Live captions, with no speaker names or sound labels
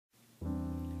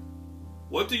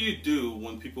What do you do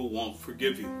when people won't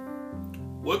forgive you?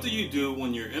 What do you do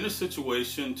when you're in a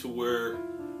situation to where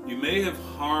you may have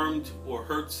harmed or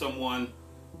hurt someone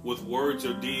with words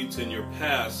or deeds in your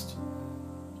past,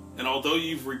 and although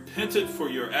you've repented for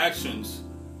your actions,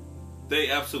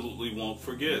 they absolutely won't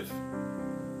forgive?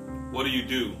 What do you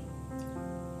do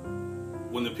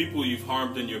when the people you've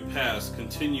harmed in your past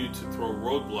continue to throw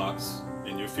roadblocks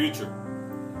in your future?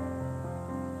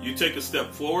 You take a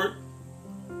step forward,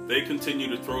 they continue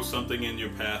to throw something in your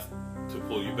path to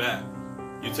pull you back.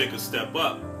 You take a step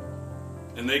up,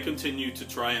 and they continue to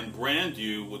try and brand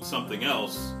you with something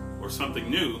else or something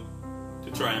new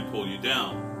to try and pull you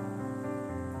down.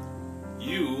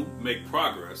 You make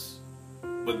progress,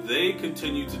 but they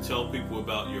continue to tell people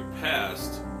about your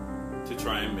past to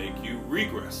try and make you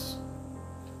regress.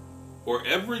 Or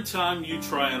every time you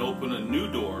try and open a new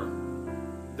door,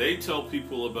 they tell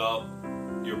people about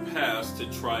your past to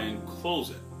try and close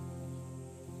it.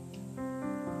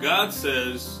 God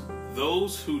says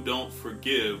those who don't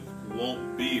forgive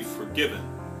won't be forgiven.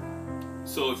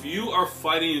 So if you are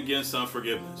fighting against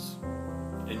unforgiveness,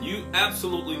 and you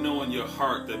absolutely know in your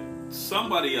heart that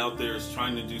somebody out there is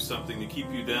trying to do something to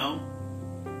keep you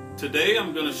down, today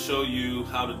I'm going to show you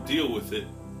how to deal with it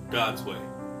God's way.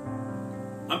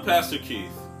 I'm Pastor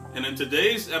Keith, and in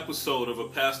today's episode of A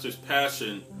Pastor's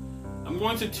Passion, I'm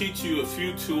going to teach you a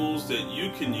few tools that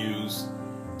you can use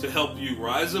to help you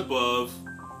rise above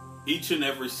each and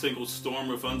every single storm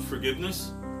of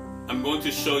unforgiveness. I'm going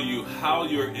to show you how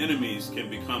your enemies can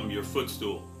become your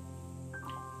footstool.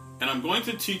 And I'm going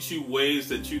to teach you ways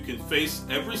that you can face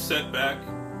every setback,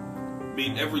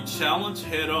 meet every challenge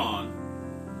head on,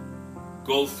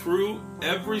 go through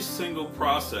every single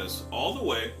process all the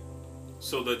way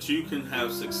so that you can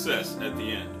have success at the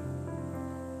end.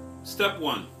 Step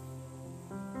 1.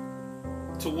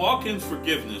 To walk in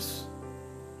forgiveness,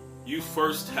 you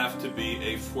first have to be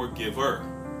a forgiver.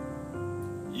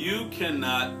 You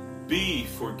cannot be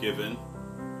forgiven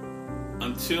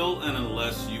until and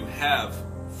unless you have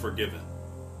forgiven.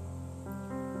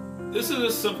 This is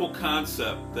a simple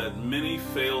concept that many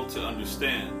fail to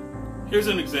understand. Here's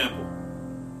an example.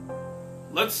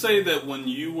 Let's say that when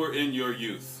you were in your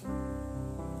youth,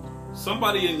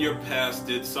 somebody in your past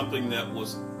did something that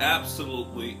was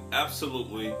absolutely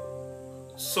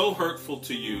so hurtful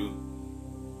to you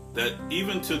that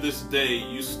even to this day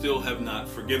you still have not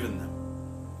forgiven them.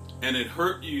 And it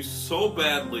hurt you so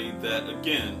badly that,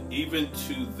 again, even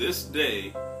to this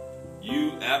day,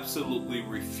 you absolutely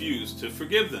refuse to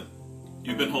forgive them.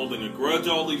 You've been holding a grudge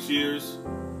all these years,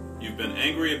 you've been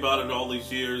angry about it all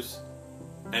these years,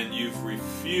 and you've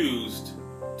refused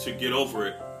to get over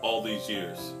it all these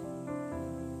years.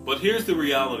 But here's the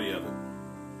reality of it.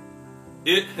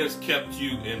 It has kept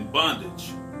you in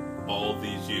bondage all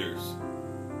these years.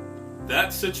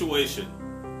 That situation,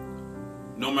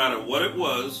 no matter what it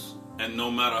was, and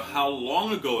no matter how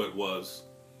long ago it was,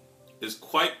 is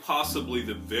quite possibly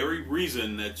the very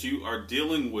reason that you are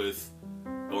dealing with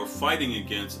or fighting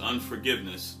against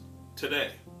unforgiveness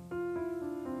today.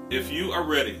 If you are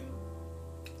ready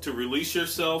to release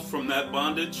yourself from that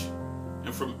bondage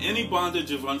and from any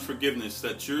bondage of unforgiveness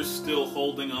that you're still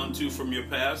holding on to from your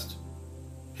past,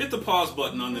 hit the pause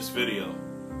button on this video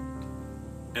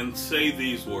and say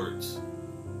these words.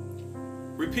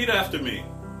 Repeat after me.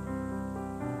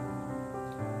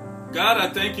 God, I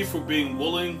thank you for being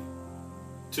willing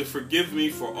to forgive me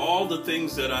for all the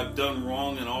things that I've done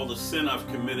wrong and all the sin I've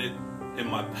committed in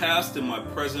my past, in my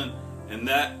present, and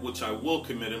that which I will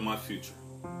commit in my future.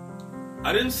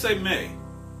 I didn't say may.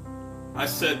 I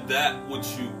said that which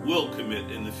you will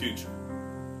commit in the future.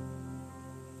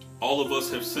 All of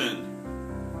us have sinned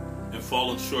and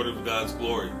fallen short of God's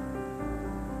glory.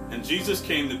 And Jesus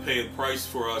came to pay a price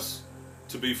for us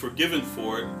to be forgiven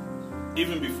for it,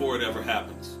 even before it ever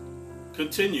happens.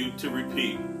 Continue to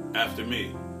repeat after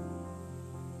me.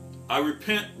 I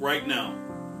repent right now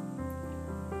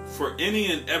for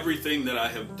any and everything that I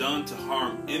have done to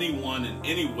harm anyone in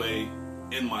any way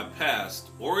in my past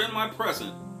or in my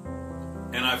present,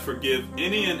 and I forgive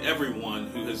any and everyone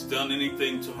who has done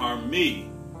anything to harm me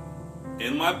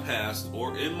in my past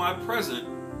or in my present.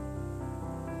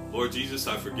 Lord Jesus,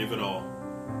 I forgive it all.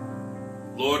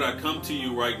 Lord, I come to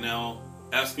you right now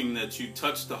asking that you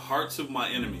touch the hearts of my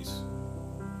enemies.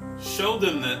 Show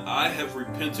them that I have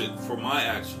repented for my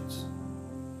actions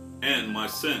and my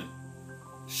sin.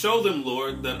 Show them,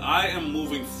 Lord, that I am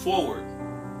moving forward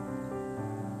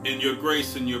in your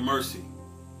grace and your mercy,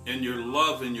 in your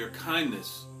love and your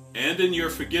kindness, and in your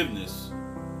forgiveness.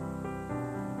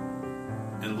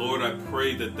 And Lord, I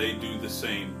pray that they do the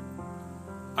same.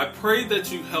 I pray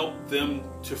that you help them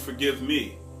to forgive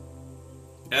me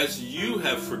as you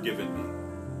have forgiven me.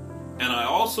 And I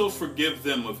also forgive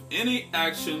them of any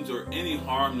actions or any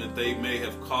harm that they may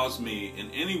have caused me in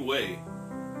any way.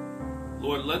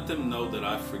 Lord, let them know that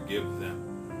I forgive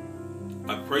them.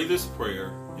 I pray this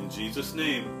prayer in Jesus'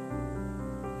 name.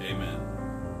 Amen.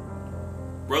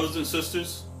 Brothers and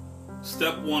sisters,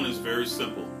 step one is very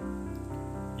simple.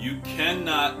 You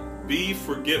cannot be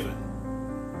forgiven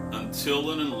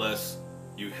until and unless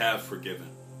you have forgiven.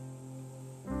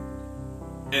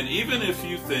 And even if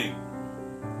you think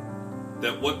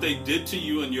that what they did to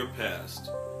you in your past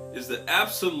is the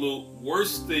absolute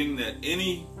worst thing that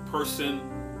any person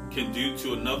can do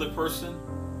to another person,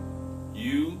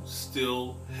 you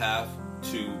still have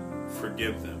to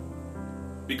forgive them.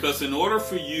 Because in order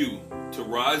for you to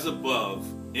rise above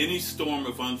any storm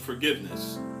of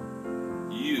unforgiveness,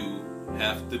 you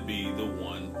have to be the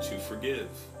one to forgive.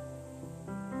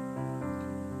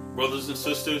 Brothers and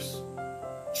sisters,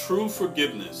 true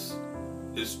forgiveness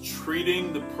is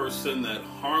treating the person that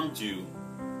harmed you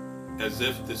as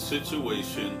if the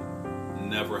situation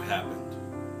never happened.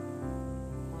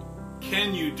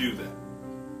 Can you do that?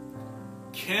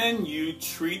 Can you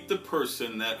treat the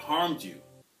person that harmed you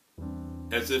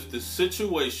as if the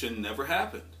situation never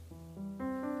happened?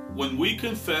 When we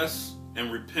confess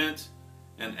and repent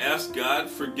and ask God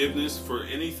forgiveness for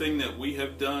anything that we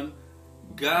have done,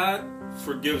 God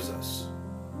forgives us.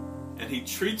 And He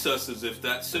treats us as if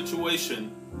that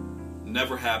situation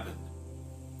never happened.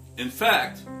 In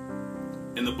fact,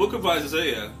 in the book of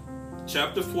Isaiah,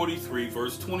 chapter 43,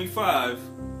 verse 25,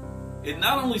 it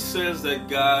not only says that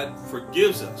God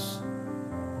forgives us,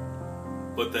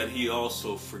 but that He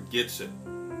also forgets it.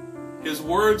 His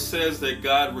word says that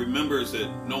God remembers it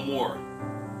no more,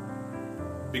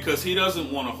 because He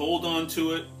doesn't want to hold on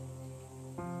to it,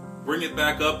 bring it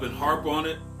back up and harp on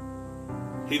it.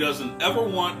 He doesn't ever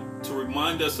want to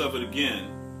remind us of it again.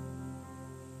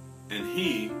 And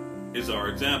He is our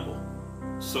example.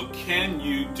 So can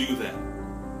you do that?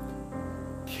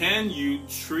 Can you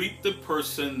treat the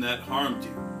person that harmed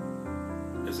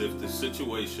you as if the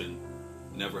situation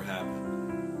never happened?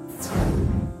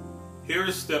 Here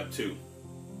is step 2.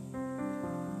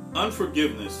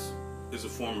 Unforgiveness is a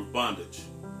form of bondage.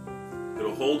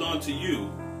 It'll hold on to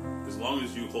you as long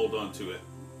as you hold on to it.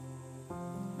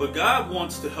 But God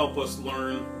wants to help us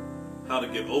learn how to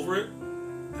get over it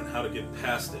and how to get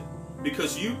past it.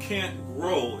 Because you can't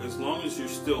grow as long as you're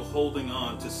still holding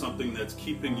on to something that's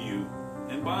keeping you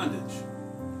in bondage.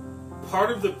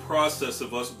 Part of the process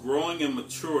of us growing and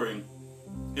maturing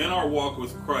in our walk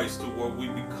with Christ to where we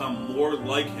become more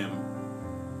like Him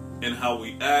in how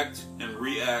we act and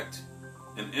react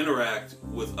and interact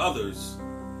with others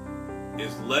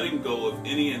is letting go of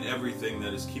any and everything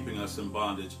that is keeping us in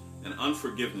bondage. And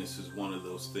unforgiveness is one of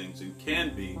those things, and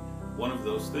can be one of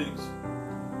those things.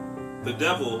 The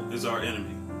devil is our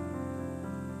enemy,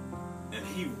 and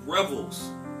he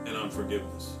revels in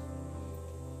unforgiveness.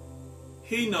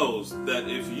 He knows that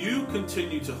if you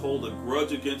continue to hold a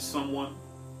grudge against someone,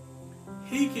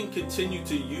 he can continue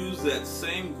to use that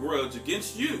same grudge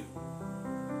against you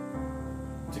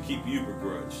to keep you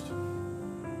begrudged.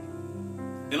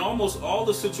 In almost all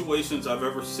the situations I've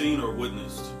ever seen or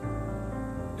witnessed,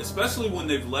 especially when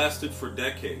they've lasted for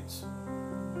decades,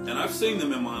 and I've seen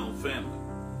them in my own family,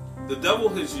 the devil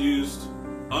has used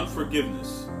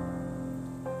unforgiveness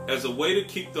as a way to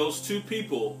keep those two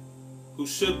people who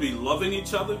should be loving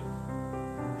each other,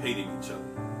 hating each other.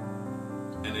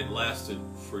 And it lasted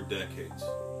for decades.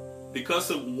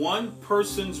 Because of one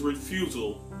person's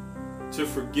refusal to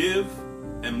forgive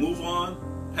and move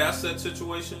on past that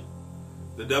situation,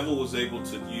 the devil was able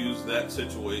to use that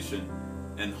situation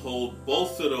and hold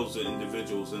both of those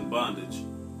individuals in bondage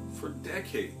for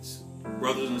decades.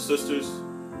 Brothers and sisters,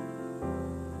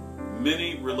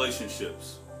 many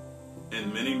relationships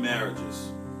and many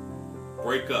marriages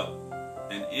break up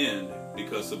and end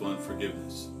because of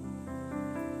unforgiveness.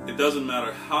 It doesn't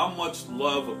matter how much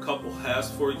love a couple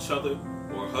has for each other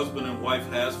or a husband and wife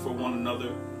has for one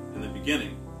another in the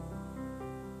beginning.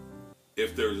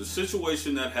 If there's a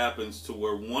situation that happens to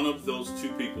where one of those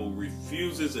two people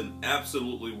refuses and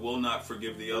absolutely will not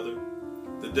forgive the other,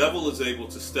 the devil is able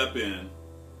to step in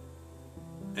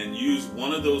and use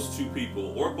one of those two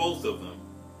people, or both of them,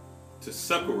 to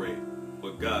separate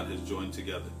what God has joined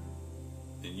together.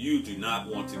 And you do not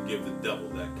want to give the devil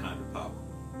that kind of power.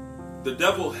 The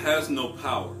devil has no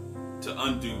power to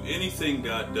undo anything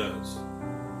God does.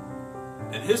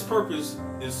 And his purpose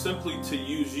is simply to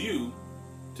use you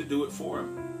to do it for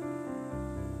him.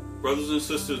 Brothers and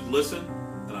sisters, listen,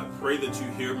 and I pray that you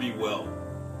hear me well.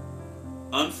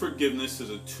 Unforgiveness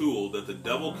is a tool that the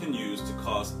devil can use to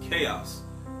cause chaos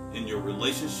in your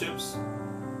relationships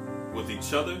with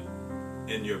each other,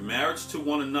 in your marriage to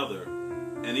one another,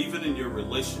 and even in your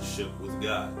relationship with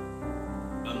God,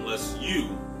 unless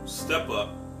you step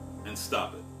up and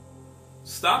stop it.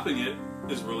 Stopping it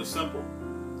is really simple.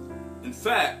 In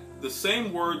fact, the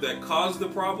same word that caused the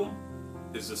problem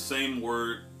is the same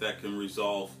word that can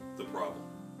resolve the problem.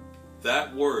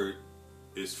 That word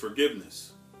is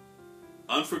forgiveness.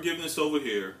 Unforgiveness over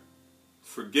here,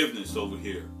 forgiveness over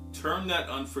here. Turn that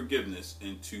unforgiveness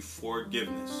into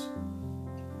forgiveness.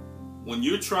 When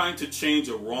you're trying to change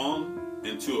a wrong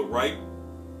into a right,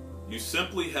 you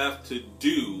simply have to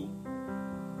do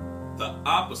the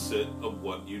opposite of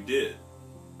what you did.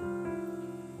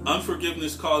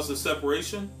 Unforgiveness causes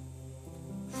separation.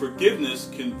 Forgiveness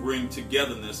can bring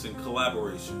togetherness and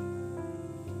collaboration.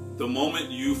 The moment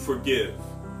you forgive,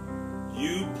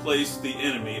 you place the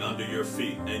enemy under your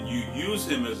feet and you use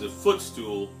him as a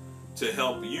footstool to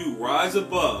help you rise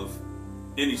above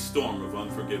any storm of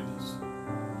unforgiveness.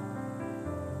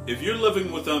 If you're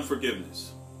living with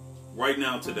unforgiveness right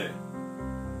now today,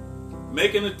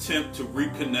 make an attempt to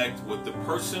reconnect with the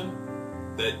person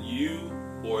that you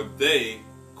or they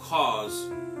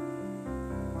caused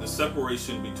the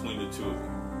separation between the two of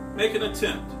you. Make an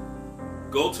attempt.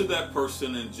 Go to that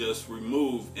person and just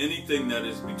remove anything that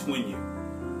is between you.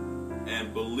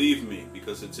 And believe me,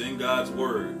 because it's in God's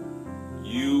word,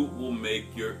 you will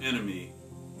make your enemy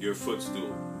your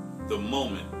footstool the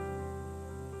moment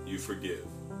you forgive.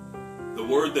 The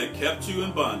word that kept you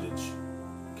in bondage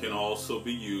can also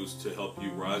be used to help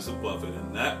you rise above it,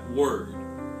 and that word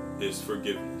is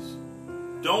forgiveness.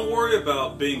 Don't worry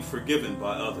about being forgiven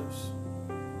by others.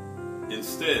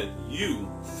 Instead, you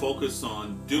focus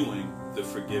on doing the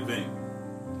forgiving,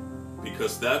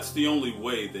 because that's the only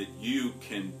way that you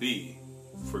can be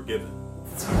forgiven.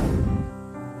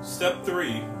 Step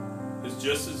 3 is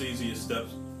just as easy as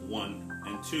steps 1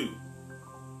 and 2.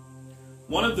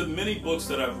 One of the many books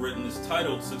that I've written is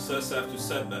titled Success After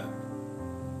Setback,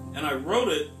 and I wrote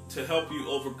it to help you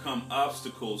overcome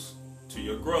obstacles to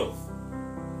your growth.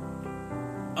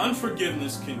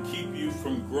 Unforgiveness can keep you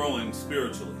from growing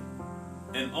spiritually,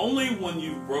 and only when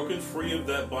you've broken free of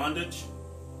that bondage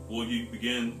will you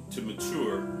begin to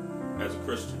mature as a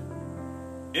Christian.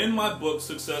 In my book,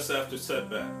 Success After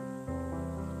Setback,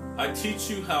 I teach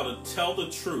you how to tell the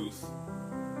truth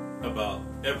about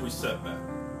every setback.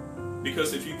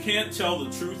 Because if you can't tell the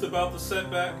truth about the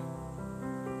setback,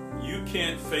 you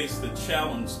can't face the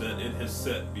challenge that it has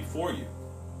set before you.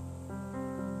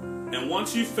 And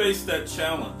once you face that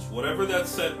challenge, whatever that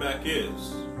setback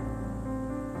is,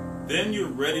 then you're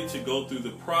ready to go through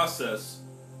the process,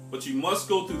 but you must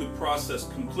go through the process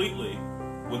completely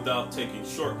without taking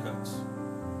shortcuts,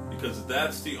 because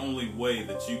that's the only way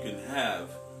that you can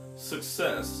have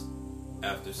success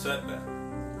after setback.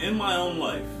 In my own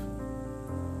life,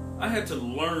 I had to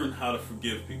learn how to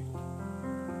forgive people.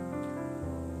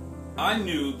 I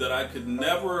knew that I could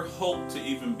never hope to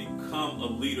even become a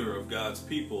leader of God's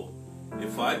people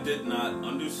if I did not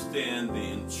understand the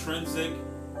intrinsic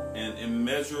and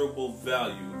immeasurable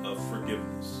value of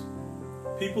forgiveness.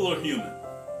 People are human.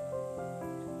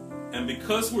 And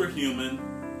because we're human,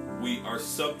 we are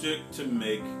subject to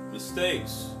make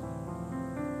mistakes.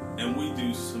 And we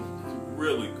do some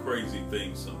really crazy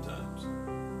things sometimes.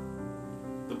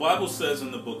 The Bible says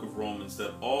in the book of Romans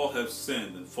that all have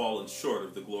sinned and fallen short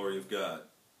of the glory of God.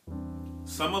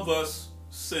 Some of us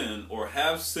sin or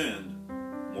have sinned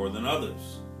more than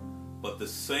others, but the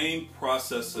same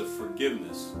process of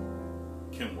forgiveness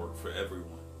can work for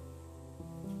everyone.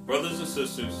 Brothers and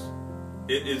sisters,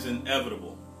 it is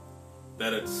inevitable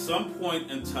that at some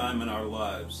point in time in our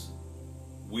lives,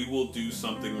 we will do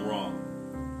something wrong.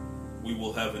 We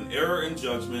will have an error in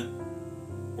judgment,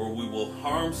 or we will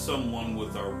harm someone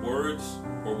with our words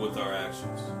or with our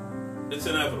actions. It's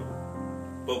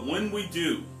inevitable. But when we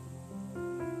do,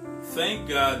 thank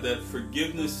God that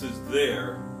forgiveness is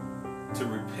there to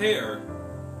repair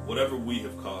whatever we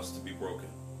have caused to be broken.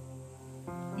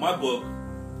 My book,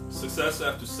 Success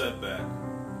After Setback,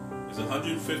 is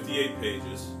 158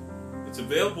 pages. It's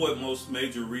available at most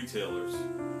major retailers,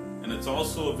 and it's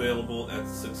also available at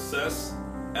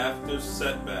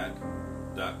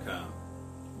successaftersetback.com.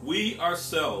 We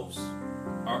ourselves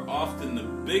are often the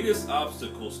biggest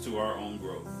obstacles to our own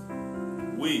growth.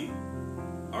 We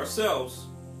ourselves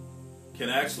can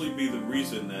actually be the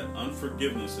reason that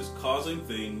unforgiveness is causing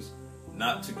things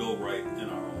not to go right in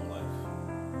our own life.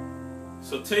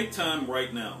 So take time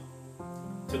right now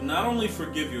to not only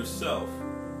forgive yourself,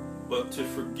 but to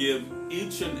forgive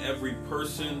each and every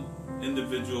person,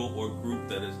 individual, or group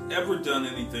that has ever done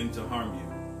anything to harm you.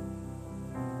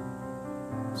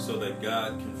 so that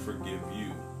God can forgive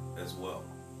you as well.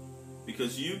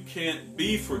 Because you can't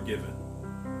be forgiven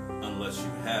unless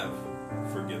you have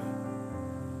forgiven.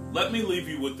 Let me leave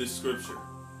you with this scripture.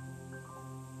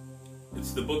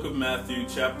 It's the book of Matthew,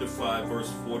 chapter 5,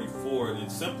 verse 44, and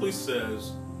it simply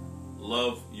says,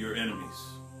 love your enemies.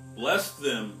 Bless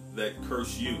them that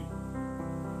curse you.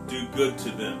 Do good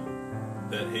to them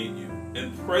that hate you.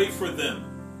 And pray for them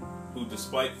who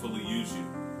despitefully use you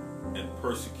and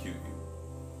persecute you.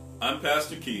 I'm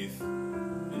Pastor Keith,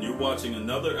 and you're watching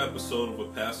another episode of A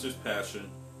Pastor's Passion.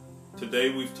 Today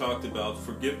we've talked about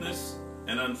forgiveness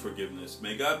and unforgiveness.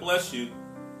 May God bless you,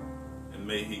 and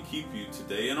may He keep you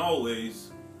today and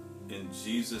always. In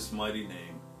Jesus' mighty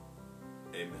name,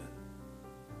 amen.